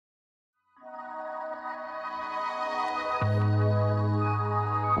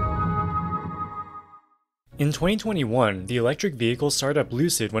In 2021, the electric vehicle startup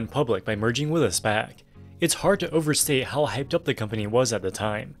Lucid went public by merging with a SPAC. It's hard to overstate how hyped up the company was at the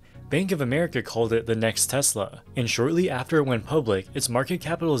time. Bank of America called it the next Tesla, and shortly after it went public, its market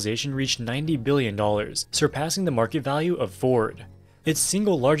capitalization reached $90 billion, surpassing the market value of Ford. Its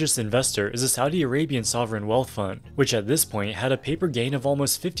single largest investor is the Saudi Arabian sovereign wealth fund, which at this point had a paper gain of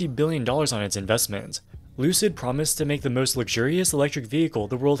almost $50 billion on its investment. Lucid promised to make the most luxurious electric vehicle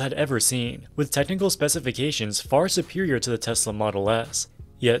the world had ever seen, with technical specifications far superior to the Tesla Model S.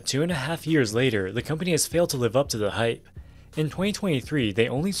 Yet 2.5 years later, the company has failed to live up to the hype. In 2023, they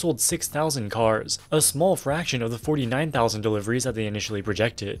only sold 6,000 cars, a small fraction of the 49,000 deliveries that they initially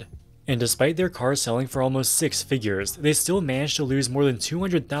projected. And despite their cars selling for almost six figures, they still managed to lose more than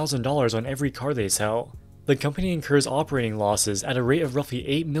 $200,000 on every car they sell. The company incurs operating losses at a rate of roughly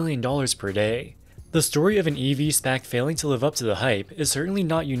 $8 million per day. The story of an EV SPAC failing to live up to the hype is certainly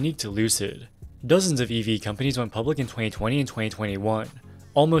not unique to Lucid. Dozens of EV companies went public in 2020 and 2021.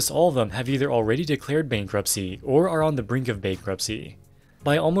 Almost all of them have either already declared bankruptcy or are on the brink of bankruptcy.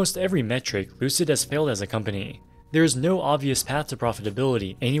 By almost every metric, Lucid has failed as a company. There is no obvious path to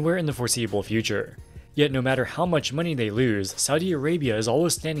profitability anywhere in the foreseeable future. Yet no matter how much money they lose, Saudi Arabia is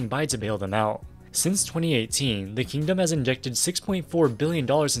always standing by to bail them out. Since 2018, the kingdom has injected $6.4 billion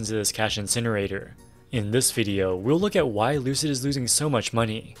into this cash incinerator. In this video, we'll look at why Lucid is losing so much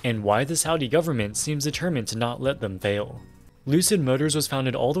money, and why the Saudi government seems determined to not let them fail. Lucid Motors was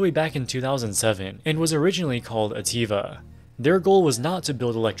founded all the way back in 2007, and was originally called Attiva. Their goal was not to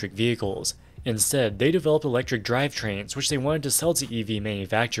build electric vehicles. Instead, they developed electric drivetrains which they wanted to sell to EV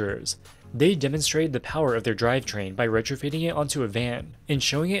manufacturers. They demonstrated the power of their drivetrain by retrofitting it onto a van, and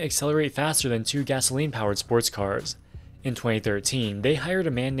showing it accelerate faster than two gasoline-powered sports cars. In 2013, they hired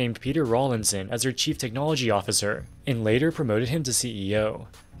a man named Peter Rawlinson as their chief technology officer, and later promoted him to CEO.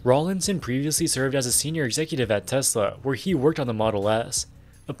 Rawlinson previously served as a senior executive at Tesla, where he worked on the Model S.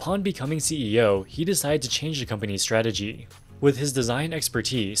 Upon becoming CEO, he decided to change the company's strategy. With his design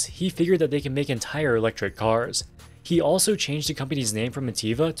expertise, he figured that they can make entire electric cars. He also changed the company's name from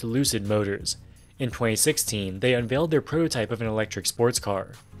Attiva to Lucid Motors. In 2016, they unveiled their prototype of an electric sports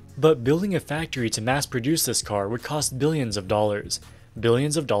car. But building a factory to mass produce this car would cost billions of dollars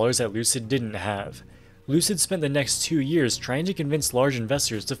that Lucid didn't have. Lucid spent the next 2 years trying to convince large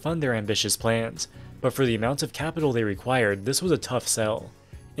investors to fund their ambitious plans, but for the amount of capital they required, this was a tough sell.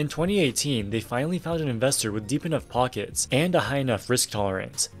 In 2018, they finally found an investor with deep enough pockets and a high enough risk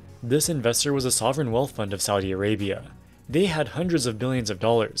tolerance. This investor was a sovereign wealth fund of Saudi Arabia. They had hundreds of billions of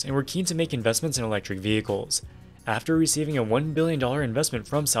dollars and were keen to make investments in electric vehicles. After receiving a $1 billion investment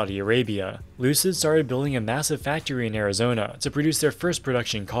from Saudi Arabia, Lucid started building a massive factory in Arizona to produce their first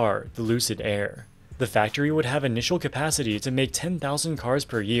production car, the Lucid Air. The factory would have initial capacity to make 10,000 cars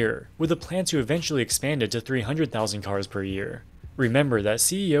per year, with a plan to eventually expand it to 300,000 cars per year. Remember that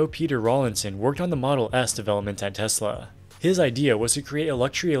CEO Peter Rawlinson worked on the Model S development at Tesla. His idea was to create a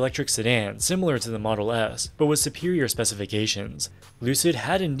luxury electric sedan similar to the Model S, but with superior specifications. Lucid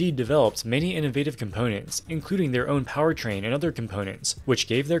had indeed developed many innovative components, including their own powertrain and other components, which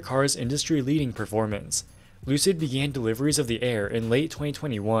gave their cars industry-leading performance. Lucid began deliveries of the Air in late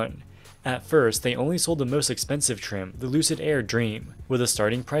 2021. At first, they only sold the most expensive trim, the Lucid Air Dream, with a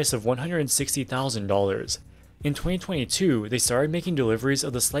starting price of $160,000. In 2022, they started making deliveries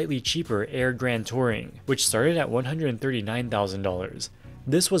of the slightly cheaper Air Grand Touring, which started at $139,000.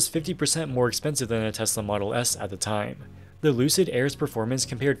 This was 50% more expensive than a Tesla Model S at the time. The Lucid Air's performance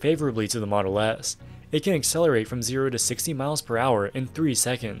compared favorably to the Model S. It can accelerate from 0 to 60 miles per hour in 3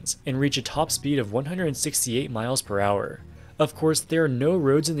 seconds, and reach a top speed of 168 miles per hour. Of course, there are no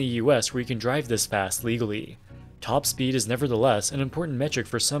roads in the US where you can drive this fast legally. Top speed is nevertheless an important metric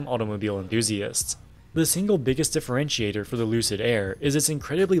for some automobile enthusiasts. The single biggest differentiator for the Lucid Air is its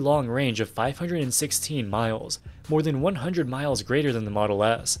incredibly long range of 516 miles, more than 100 miles greater than the Model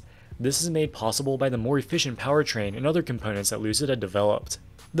S. This is made possible by the more efficient powertrain and other components that Lucid had developed.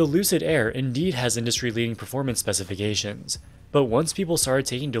 The Lucid Air indeed has industry-leading performance specifications, but once people started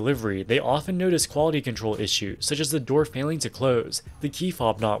taking delivery, they often noticed quality control issues such as the door failing to close, the key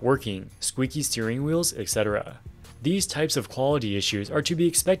fob not working, squeaky steering wheels, etc. These types of quality issues are to be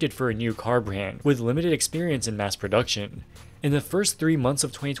expected for a new car brand with limited experience in mass production. In the first 3 months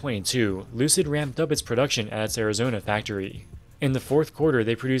of 2022, Lucid ramped up its production at its Arizona factory. In the fourth quarter,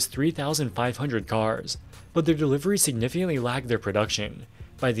 they produced 3,500 cars, but their deliveries significantly lagged their production.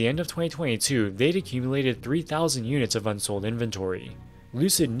 By the end of 2022, they'd accumulated 3,000 units of unsold inventory.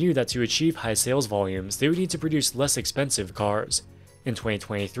 Lucid knew that to achieve high sales volumes, they would need to produce less expensive cars. In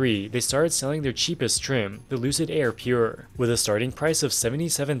 2023, they started selling their cheapest trim, the Lucid Air Pure, with a starting price of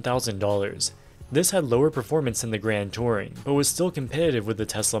 $77,000. This had lower performance than the Grand Touring, but was still competitive with the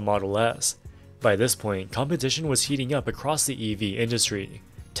Tesla Model S. By this point, competition was heating up across the EV industry.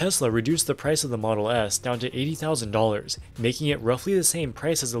 Tesla reduced the price of the Model S down to $80,000, making it roughly the same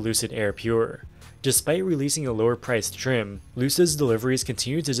price as the Lucid Air Pure. Despite releasing a lower-priced trim, Lucid's deliveries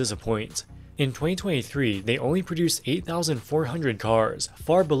continued to disappoint. In 2023, they only produced 8,400 cars,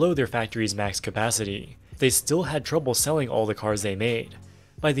 far below their factory's max capacity. They still had trouble selling all the cars they made.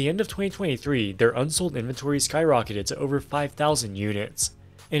 By the end of 2023, their unsold inventory skyrocketed to over 5,000 units.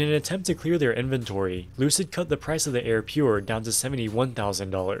 In an attempt to clear their inventory, Lucid cut the price of the Air Pure down to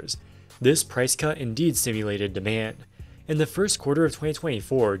 $71,000. This price cut indeed stimulated demand. In the first quarter of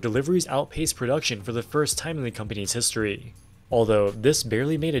 2024, deliveries outpaced production for the first time in the company's history. Although, this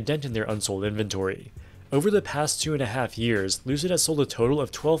barely made a dent in their unsold inventory. Over the past 2.5 years, Lucid has sold a total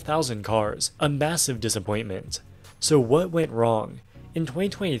of 12,000 cars, a massive disappointment. So what went wrong? In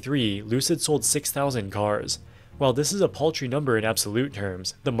 2023, Lucid sold 6,000 cars. While this is a paltry number in absolute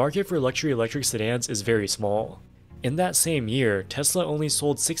terms, the market for luxury electric sedans is very small. In that same year, Tesla only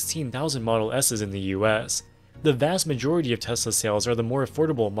sold 16,000 Model S's in the US. The vast majority of Tesla sales are the more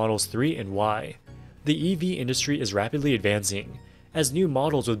affordable Models 3 and Y. The EV industry is rapidly advancing. As new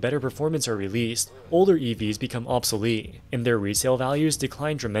models with better performance are released, older EVs become obsolete, and their resale values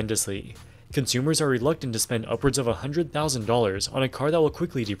decline tremendously. Consumers are reluctant to spend upwards of $100,000 on a car that will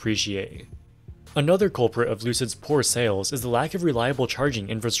quickly depreciate. Another culprit of Lucid's poor sales is the lack of reliable charging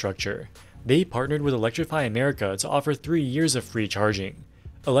infrastructure. They partnered with Electrify America to offer 3 years of free charging.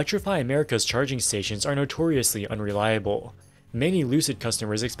 Electrify America's charging stations are notoriously unreliable. Many Lucid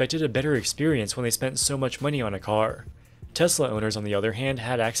customers expected a better experience when they spent so much money on a car. Tesla owners, on the other hand,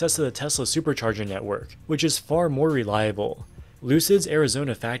 had access to the Tesla Supercharger network, which is far more reliable. Lucid's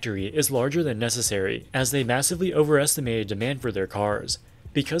Arizona factory is larger than necessary, as they massively overestimated demand for their cars.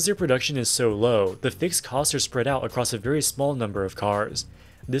 Because their production is so low, the fixed costs are spread out across a very small number of cars.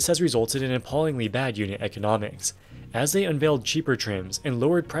 This has resulted in appallingly bad unit economics. As they unveiled cheaper trims and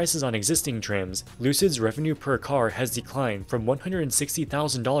lowered prices on existing trims, Lucid's revenue per car has declined from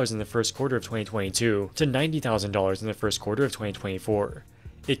 $160,000 in the first quarter of 2022 to $90,000 in the first quarter of 2024.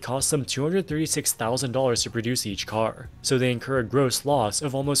 It costs them $236,000 to produce each car, so they incur a gross loss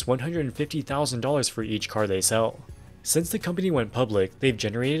of almost $150,000 for each car they sell. Since the company went public, they've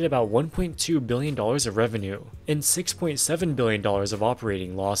generated about $1.2 billion of revenue and $6.7 billion of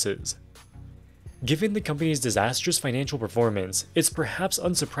operating losses. Given the company's disastrous financial performance, it's perhaps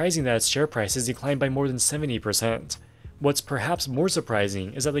unsurprising that its share price has declined by more than 70%. What's perhaps more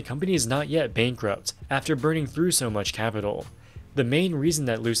surprising is that the company is not yet bankrupt after burning through so much capital. The main reason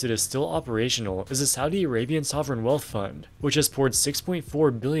that Lucid is still operational is the Saudi Arabian Sovereign Wealth Fund, which has poured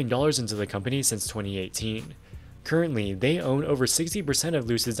 $6.4 billion into the company since 2018. Currently, they own over 60% of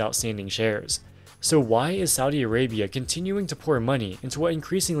Lucid's outstanding shares. So why is Saudi Arabia continuing to pour money into what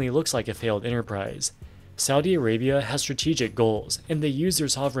increasingly looks like a failed enterprise? Saudi Arabia has strategic goals, and they use their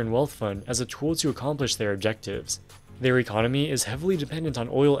sovereign wealth fund as a tool to accomplish their objectives. Their economy is heavily dependent on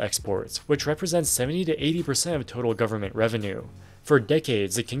oil exports, which represents 70 to 80% of total government revenue. For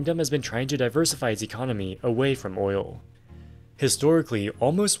decades, the kingdom has been trying to diversify its economy away from oil. Historically,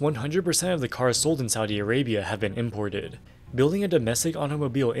 almost 100% of the cars sold in Saudi Arabia have been imported. Building a domestic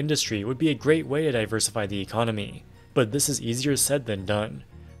automobile industry would be a great way to diversify the economy, but this is easier said than done.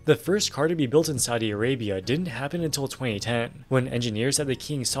 The first car to be built in Saudi Arabia didn't happen until 2010, when engineers at the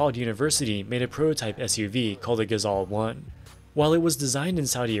King Saud University made a prototype SUV called the Ghazal 1. While it was designed in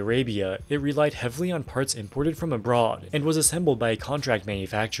Saudi Arabia, it relied heavily on parts imported from abroad and was assembled by a contract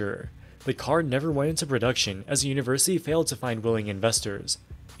manufacturer. The car never went into production as the university failed to find willing investors.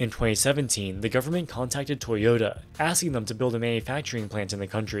 In 2017, the government contacted Toyota, asking them to build a manufacturing plant in the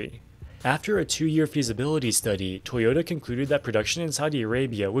country. After a 2-year feasibility study, Toyota concluded that production in Saudi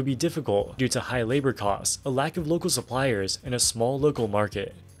Arabia would be difficult due to high labor costs, a lack of local suppliers, and a small local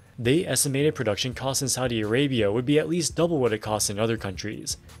market. They estimated production costs in Saudi Arabia would be at least double what it costs in other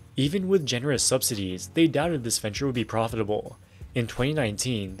countries. Even with generous subsidies, they doubted this venture would be profitable. In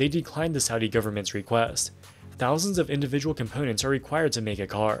 2019, they declined the Saudi government's request. Thousands of individual components are required to make a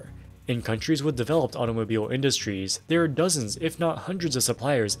car. In countries with developed automobile industries, there are dozens if not hundreds of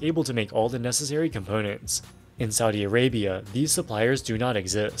suppliers able to make all the necessary components. In Saudi Arabia, these suppliers do not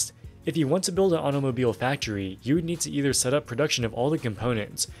exist. If you want to build an automobile factory, you would need to either set up production of all the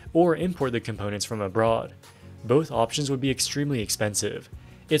components, or import the components from abroad. Both options would be extremely expensive.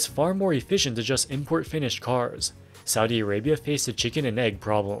 It's far more efficient to just import finished cars. Saudi Arabia faced a chicken and egg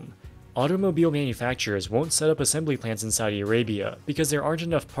problem. Automobile manufacturers won't set up assembly plants in Saudi Arabia because there aren't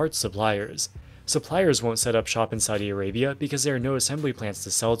enough parts suppliers. Suppliers won't set up shop in Saudi Arabia because there are no assembly plants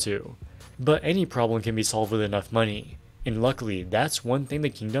to sell to. But any problem can be solved with enough money, and luckily that's one thing the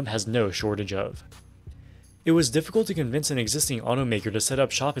kingdom has no shortage of. It was difficult to convince an existing automaker to set up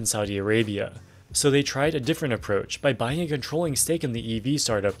shop in Saudi Arabia, so they tried a different approach by buying a controlling stake in the EV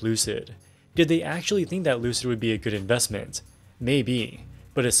startup Lucid. Did they actually think that Lucid would be a good investment? Maybe,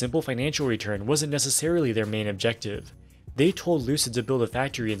 but a simple financial return wasn't necessarily their main objective. They told Lucid to build a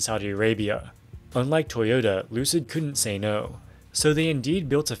factory in Saudi Arabia. Unlike Toyota, Lucid couldn't say no, so they indeed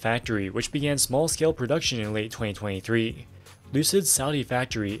built a factory which began small-scale production in late 2023. Lucid's Saudi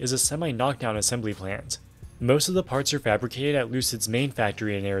factory is a semi-knockdown assembly plant. Most of the parts are fabricated at Lucid's main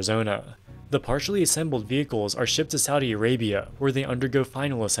factory in Arizona. The partially assembled vehicles are shipped to Saudi Arabia, where they undergo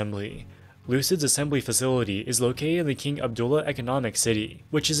final assembly. Lucid's assembly facility is located in the King Abdullah Economic City,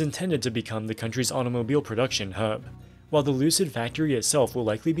 which is intended to become the country's automobile production hub. While the Lucid factory itself will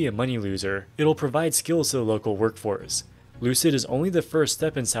likely be a money loser, it'll provide skills to the local workforce. Lucid is only the first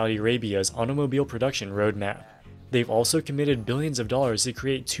step in Saudi Arabia's automobile production roadmap. They've also committed billions of dollars to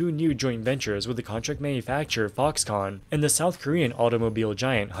create 2 new joint ventures with the contract manufacturer Foxconn and the South Korean automobile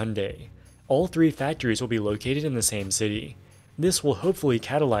giant Hyundai. All 3 factories will be located in the same city. This will hopefully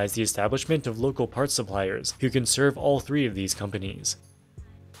catalyze the establishment of local parts suppliers who can serve all 3 of these companies.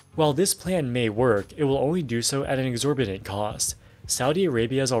 While this plan may work, it will only do so at an exorbitant cost. Saudi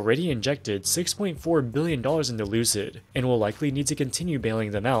Arabia has already injected $6.4 billion into Lucid, and will likely need to continue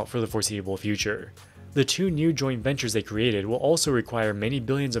bailing them out for the foreseeable future. The 2 new joint ventures they created will also require many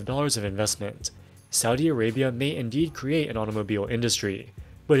billions of dollars of investment. Saudi Arabia may indeed create an automobile industry,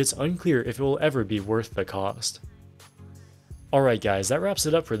 but it's unclear if it will ever be worth the cost. Alright guys, that wraps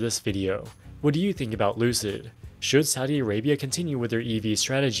it up for this video. What do you think about Lucid? Should Saudi Arabia continue with their EV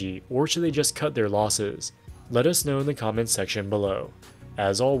strategy, or should they just cut their losses? Let us know in the comments section below.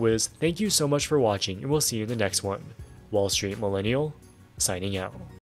 As always, thank you so much for watching, and we'll see you in the next one. Wall Street Millennial, signing out.